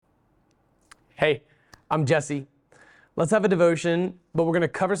Hey, I'm Jesse. Let's have a devotion, but we're going to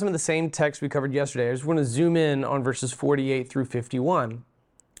cover some of the same text we covered yesterday. I just want to zoom in on verses 48 through 51.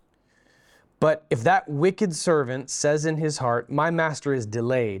 But if that wicked servant says in his heart, my master is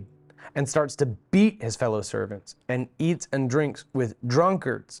delayed, and starts to beat his fellow servants and eats and drinks with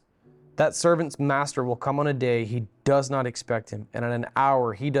drunkards, that servant's master will come on a day he does not expect him, and at an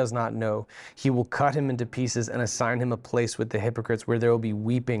hour he does not know. He will cut him into pieces and assign him a place with the hypocrites where there will be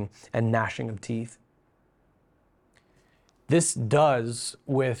weeping and gnashing of teeth. This does,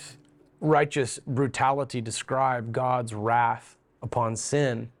 with righteous brutality, describe God's wrath upon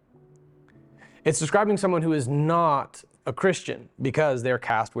sin. It's describing someone who is not a Christian because they're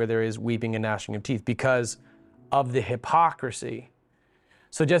cast where there is weeping and gnashing of teeth, because of the hypocrisy.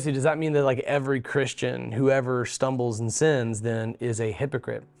 So Jesse, does that mean that like every Christian who ever stumbles and sins then is a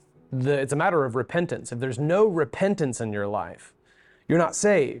hypocrite? It's a matter of repentance. If there's no repentance in your life, you're not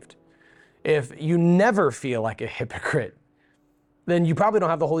saved. If you never feel like a hypocrite, then you probably don't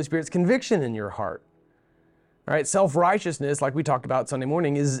have the Holy Spirit's conviction in your heart. All right, self-righteousness, like we talked about Sunday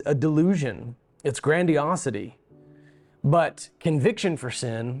morning, is a delusion. It's grandiosity. But conviction for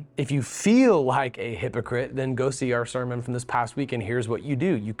sin, if you feel like a hypocrite, then go see our sermon from this past week, and here's what you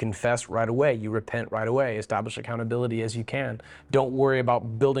do. You confess right away. You repent right away. Establish accountability as you can. Don't worry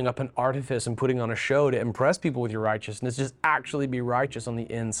about building up an artifice and putting on a show to impress people with your righteousness. Just actually be righteous on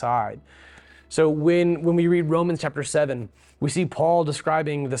the inside. So when we read Romans chapter 7, we see Paul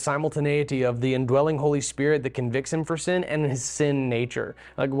describing the simultaneity of the indwelling Holy Spirit that convicts him for sin and his sin nature.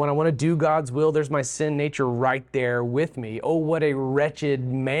 Like when I want to do God's will, there's my sin nature right there with me. Oh, what a wretched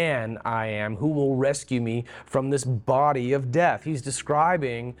man I am. Who will rescue me from this body of death? He's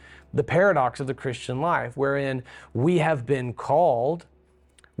describing the paradox of the Christian life, wherein we have been called,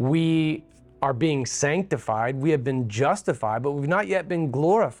 we are being sanctified, we have been justified, but we've not yet been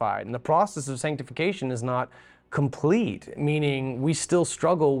glorified. And the process of sanctification is not complete, meaning we still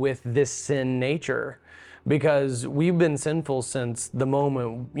struggle with this sin nature because we've been sinful since the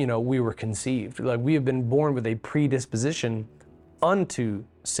moment, we were conceived. Like we have been born with a predisposition unto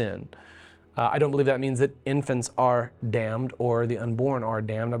sin. I don't believe that means that infants are damned or the unborn are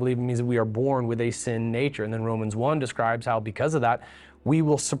damned. I believe it means that we are born with a sin nature. And then Romans 1 describes how because of that, we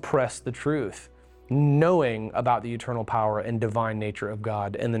will suppress the truth, knowing about the eternal power and divine nature of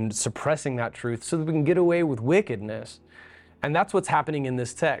God, and then suppressing that truth so that we can get away with wickedness. And that's what's happening in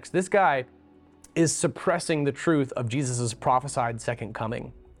this text. This guy is suppressing the truth of Jesus' prophesied second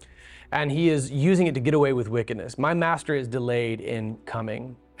coming. And he is using it to get away with wickedness. My master is delayed in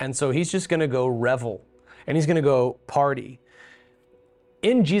coming. And so he's just gonna go revel and he's gonna go party.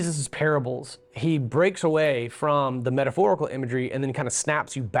 In Jesus' parables, he breaks away from the metaphorical imagery and then kind of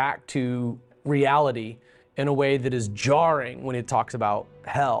snaps you back to reality in a way that is jarring when it talks about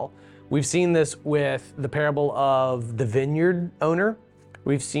hell. We've seen this with the parable of the vineyard owner.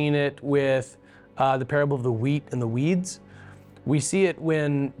 We've seen it with the parable of the wheat and the weeds. We see it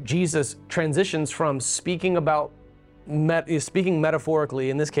when Jesus transitions from speaking metaphorically,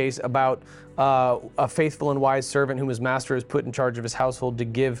 in this case, about a faithful and wise servant whom his master has put in charge of his household to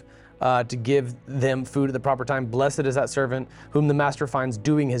give them food at the proper time. Blessed is that servant whom the master finds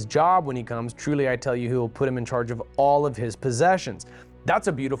doing his job when he comes. Truly, I tell you, he will put him in charge of all of his possessions. That's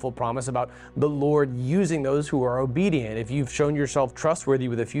a beautiful promise about the Lord using those who are obedient. If you've shown yourself trustworthy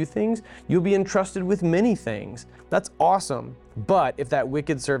with a few things, you'll be entrusted with many things. That's awesome. But if that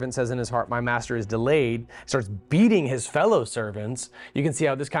wicked servant says in his heart, my master is delayed, starts beating his fellow servants, you can see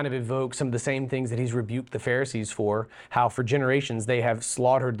how this kind of evokes some of the same things that he's rebuked the Pharisees for, how for generations they have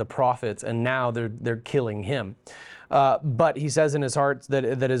slaughtered the prophets and now they're killing him. But he says in his heart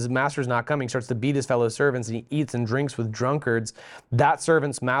that his master's not coming, starts to beat his fellow servants, and he eats and drinks with drunkards. That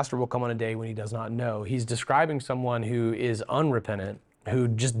servant's master will come on a day when he does not know. He's describing someone who is unrepentant, who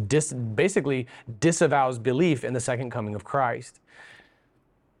just basically disavows belief in the second coming of Christ.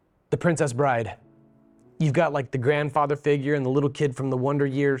 The Princess Bride. You've got like the grandfather figure and the little kid from the Wonder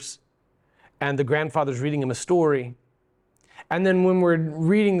Years, and the grandfather's reading him a story. And then when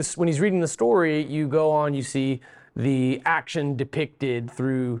he's reading the story, you go on, you see the action depicted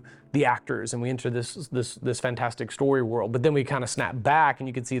through the actors, and we enter this fantastic story world. But then we kind of snap back and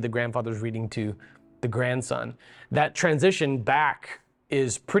you can see the grandfather's reading to the grandson. That transition back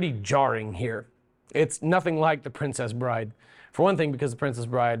is pretty jarring here. It's nothing like The Princess Bride. For one thing, because The Princess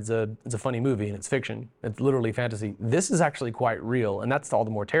Bride is a funny movie and it's fiction. It's literally fantasy. This is actually quite real, and that's all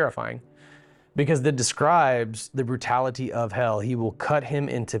the more terrifying because it describes the brutality of hell. He will cut him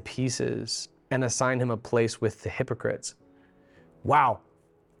into pieces and assign him a place with the hypocrites. Wow,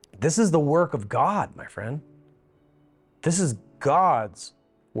 this is the work of God, my friend. This is God's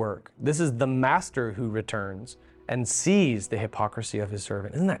work. This is the master who returns and sees the hypocrisy of his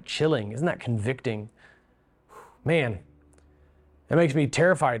servant. Isn't that chilling? Isn't that convicting? Man, it makes me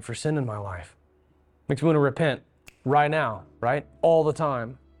terrified for sin in my life. Makes me want to repent right now, right? All the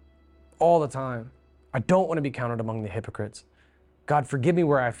time. All the time. I don't want to be counted among the hypocrites. God, forgive me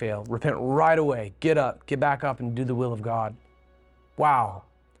where I fail. Repent right away. Get up, get back up and do the will of God. Wow.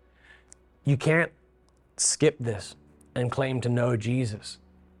 You can't skip this and claim to know Jesus.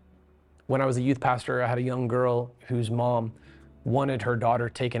 When I was a youth pastor, I had a young girl whose mom wanted her daughter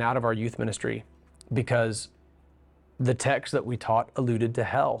taken out of our youth ministry because the text that we taught alluded to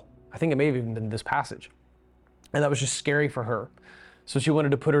hell. I think it may have even been this passage. And that was just scary for her. So she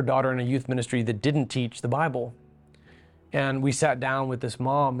wanted to put her daughter in a youth ministry that didn't teach the Bible. And we sat down with this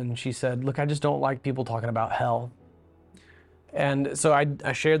mom and she said, look, I just don't like people talking about hell. And so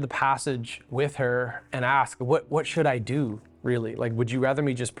I shared the passage with her and asked, what should I do, really? Like, would you rather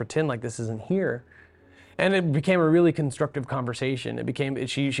me just pretend like this isn't here? And it became a really constructive conversation.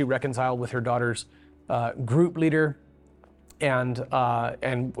 She reconciled with her daughter's group leader and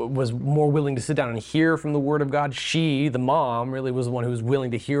was more willing to sit down and hear from the Word of God. She, the mom, really was the one who was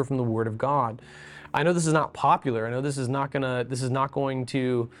willing to hear from the Word of God. I know this is not popular. I know this is not something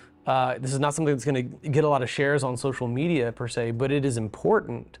that's going to get a lot of shares on social media per se, but it is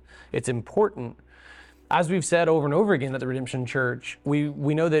important. It's important. As we've said over and over again at the Redemption Church, we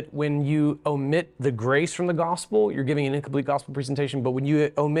know that when you omit the grace from the gospel, you're giving an incomplete gospel presentation, but when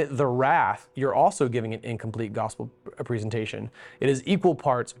you omit the wrath, you're also giving an incomplete gospel presentation. It is equal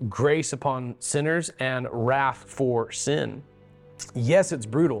parts grace upon sinners and wrath for sin. Yes, it's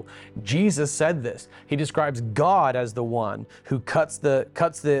brutal. Jesus said this. He describes God as the one who cuts the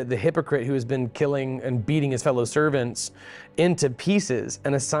hypocrite who has been killing and beating his fellow servants into pieces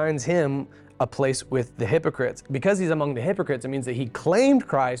and assigns him a place with the hypocrites. Because he's among the hypocrites, it means that he claimed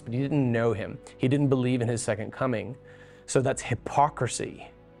Christ, but he didn't know him. He didn't believe in his second coming. So that's hypocrisy.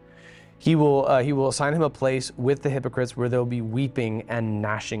 He will assign him a place with the hypocrites where there'll be weeping and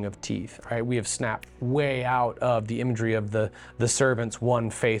gnashing of teeth. Right? We have snapped way out of the imagery of the servants,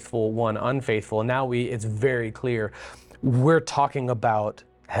 one faithful, one unfaithful. And now it's very clear. We're talking about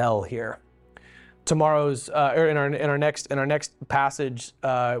hell here. Tomorrow's or in our next passage,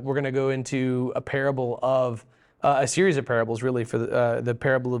 we're going to go into a parable of a series of parables, really, for the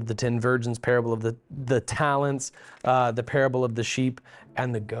parable of the 10 virgins, parable of the talents, the parable of the sheep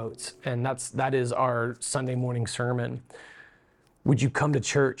and the goats, and that is our Sunday morning sermon. Would you come to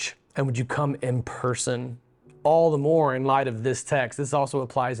church, and would you come in person? All the more in light of this text. This also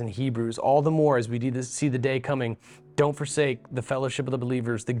applies in Hebrews. All the more as we see the day coming. Don't forsake the fellowship of the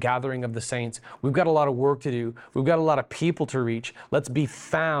believers, the gathering of the saints. We've got a lot of work to do. We've got a lot of people to reach. Let's be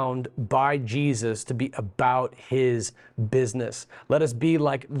found by Jesus to be about his business. Let us be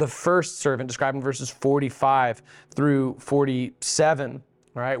like the first servant described in verses 45 through 47,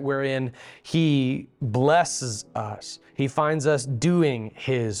 all right, wherein he blesses us. He finds us doing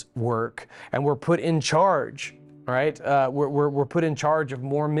his work, and we're put in charge, all right? We're put in charge of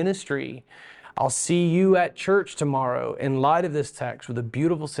more ministry. I'll see you at church tomorrow in light of this text with a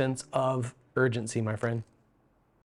beautiful sense of urgency, my friend.